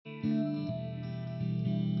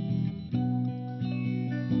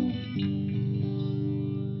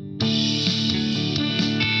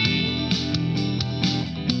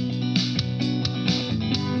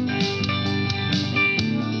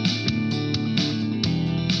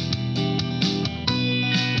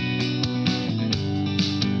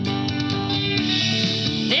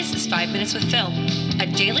5 Minutes with Phil, a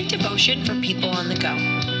daily devotion for people on the go.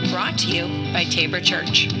 Brought to you by Tabor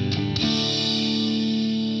Church.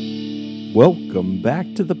 Welcome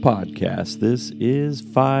back to the podcast. This is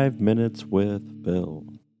 5 Minutes with Phil.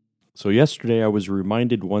 So yesterday I was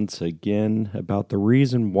reminded once again about the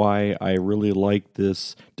reason why I really like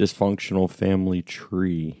this dysfunctional family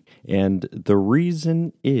tree. And the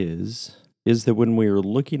reason is that when we are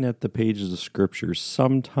looking at the pages of Scripture,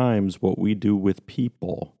 sometimes what we do with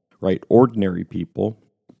people, right, ordinary people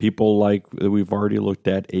like we've already looked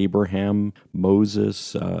at, Abraham,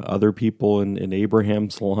 Moses, other people in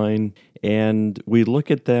Abraham's line, and we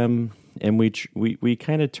look at them and we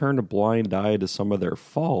kind of turn a blind eye to some of their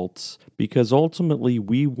faults because ultimately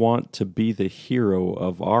we want to be the hero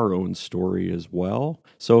of our own story as well.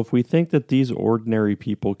 So if we think that these ordinary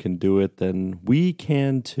people can do it, then we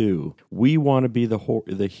can too. We want to be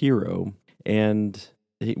the hero, and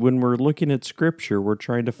when we're looking at Scripture, we're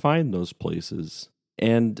trying to find those places.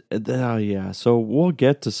 And so we'll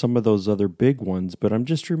get to some of those other big ones, but I'm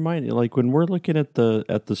just reminding, like when we're looking at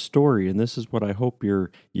the story, and this is what I hope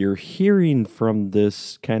you're hearing from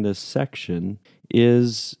this kind of section,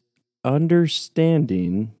 is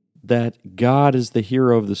understanding that God is the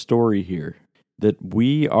hero of the story here. That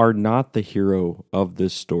we are not the hero of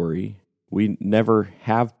this story. We never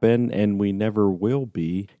have been, and we never will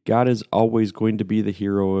be. God is always going to be the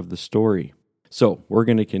hero of the story. So we're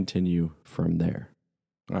going to continue from there.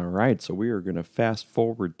 All right, so we are going to fast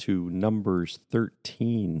forward to Numbers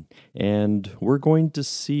 13, and we're going to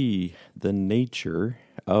see the nature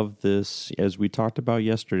of this, as we talked about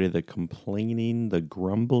yesterday, the complaining, the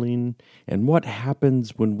grumbling, and what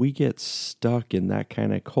happens when we get stuck in that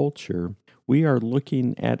kind of culture. We are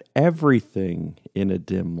looking at everything in a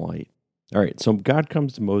dim light. All right, so God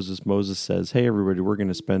comes to Moses. Moses says, hey, everybody, we're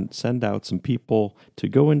going to send out some people to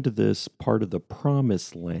go into this part of the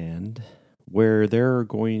promised land where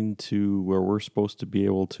we're supposed to be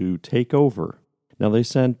able to take over. Now, they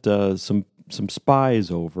sent some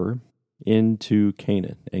spies over into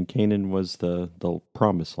Canaan, and Canaan was the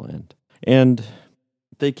promised land. And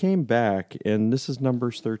they came back, and this is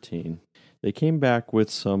Numbers 13. They came back with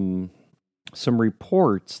some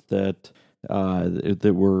reports that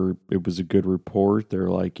it was a good report. They're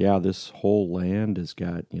like, yeah, this whole land has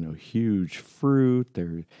got, huge fruit.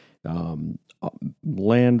 There's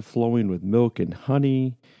land flowing with milk and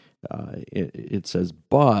honey. It says,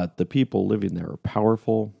 but the people living there are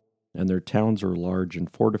powerful, and their towns are large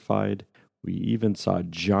and fortified. We even saw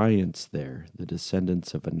giants there, the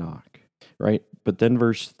descendants of Anak. Right? But then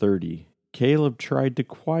verse 30, Caleb tried to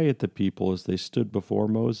quiet the people as they stood before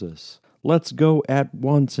Moses. Let's go at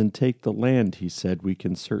once and take the land, he said. We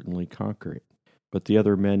can certainly conquer it. But the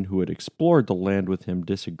other men who had explored the land with him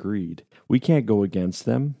disagreed. We can't go against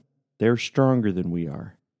them. They're stronger than we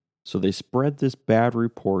are. So they spread this bad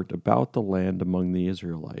report about the land among the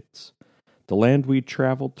Israelites. The land we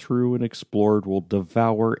traveled through and explored will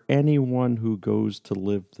devour anyone who goes to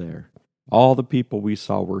live there. All the people we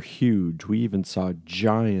saw were huge. We even saw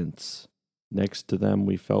giants. Next to them,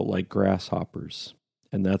 we felt like grasshoppers.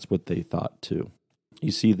 And that's what they thought too.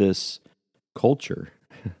 You see this culture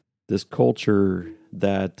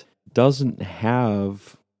that doesn't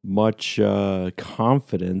have much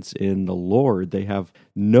confidence in the Lord. They have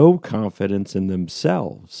no confidence in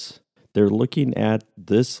themselves. They're looking at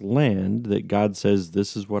this land that God says,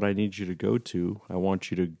 this is what I need you to go to. I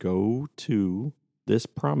want you to go to this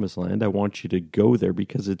promised land. I want you to go there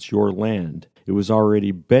because it's your land. It was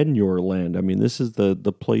already been your land. I mean, this is the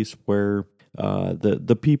place where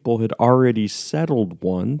the people had already settled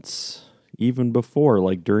once, even before,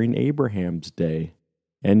 like during Abraham's day.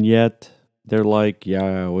 And yet they're like,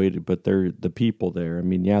 yeah, wait, but they're the people there. I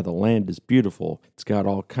mean, yeah, the land is beautiful. It's got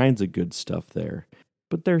all kinds of good stuff there.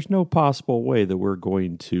 But there's no possible way that we're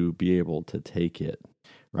going to be able to take it,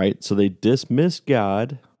 right? So they dismiss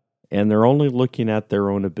God, and they're only looking at their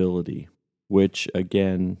own ability, which,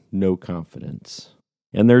 again, no confidence.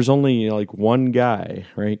 And there's only like one guy,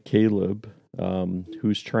 right, Caleb,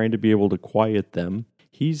 who's trying to be able to quiet them.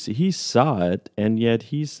 He saw it, and yet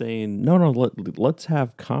he's saying, no, let's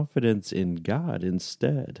have confidence in God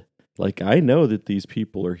instead. Like, I know that these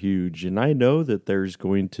people are huge, and I know that there's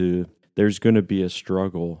going to be a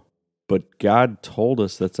struggle, but God told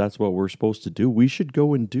us that's what we're supposed to do. We should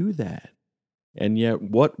go and do that. And yet,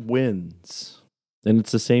 what wins? And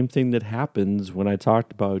it's the same thing that happens when I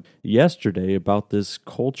talked about yesterday about this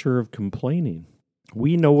culture of complaining.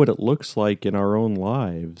 We know what it looks like in our own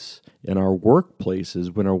lives, in our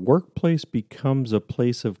workplaces. When our workplace becomes a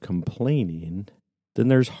place of complaining, then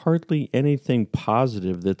there's hardly anything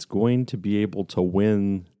positive that's going to be able to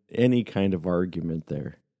win any kind of argument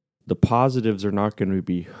there. The positives are not going to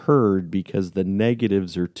be heard because the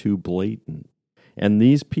negatives are too blatant. And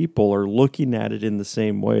these people are looking at it in the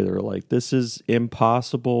same way. They're like, this is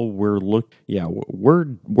impossible. We're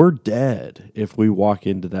dead if we walk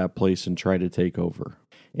into that place and try to take over.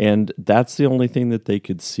 And that's the only thing that they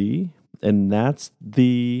could see. And that's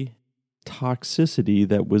the toxicity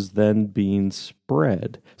that was then being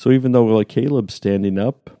spread. So even though like Caleb's standing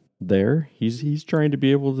up there, he's trying to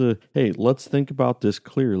be able to, hey, let's think about this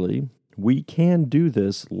clearly. We can do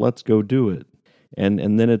this. Let's go do it.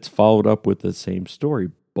 And then it's followed up with the same story.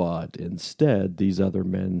 But instead, these other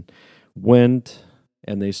men went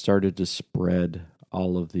and they started to spread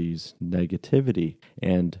all of these negativity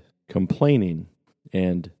and complaining.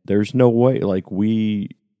 And there's no way, like we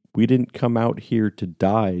didn't come out here to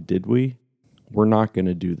die, did we? We're not going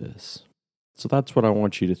to do this. So that's what I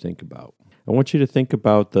want you to think about. I want you to think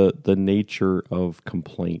about the nature of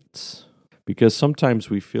complaints. Because sometimes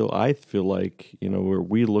I feel like, where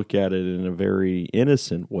we look at it in a very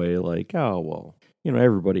innocent way, like, oh, well,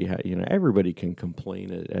 everybody can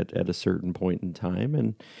complain at a certain point in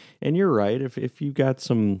time. And you're right. If you've got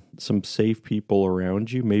some safe people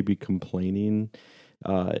around you, maybe complaining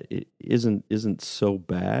it isn't so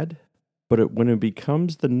bad. But when it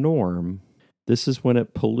becomes the norm, this is when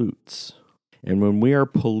it pollutes. And when we are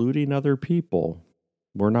polluting other people,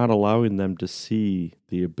 we're not allowing them to see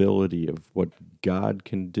the ability of what God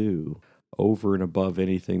can do over and above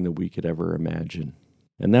anything that we could ever imagine.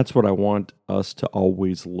 And that's what I want us to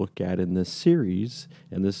always look at in this series.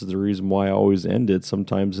 And this is the reason why I always end it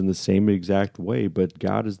sometimes in the same exact way. But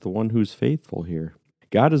God is the one who's faithful here.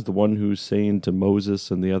 God is the one who's saying to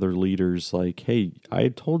Moses and the other leaders, like, hey, I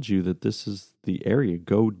told you that this is the area.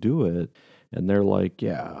 Go do it. And they're like,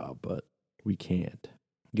 yeah, but we can't.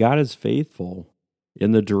 God is faithful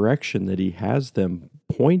in the direction that he has them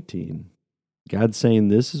pointing. God's saying,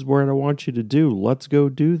 this is what I want you to do. Let's go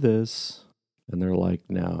do this. And they're like,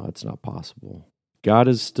 no, it's not possible. God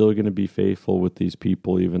is still going to be faithful with these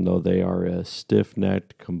people, even though they are a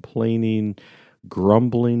stiff-necked, complaining,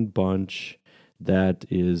 grumbling bunch that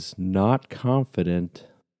is not confident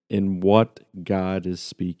in what God is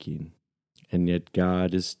speaking. And yet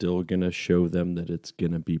God is still going to show them that it's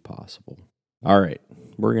going to be possible. All right,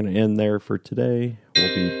 we're going to end there for today.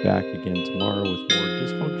 We'll be back again tomorrow with more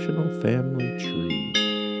Dysfunctional Family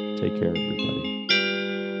Tree. Take care, everybody.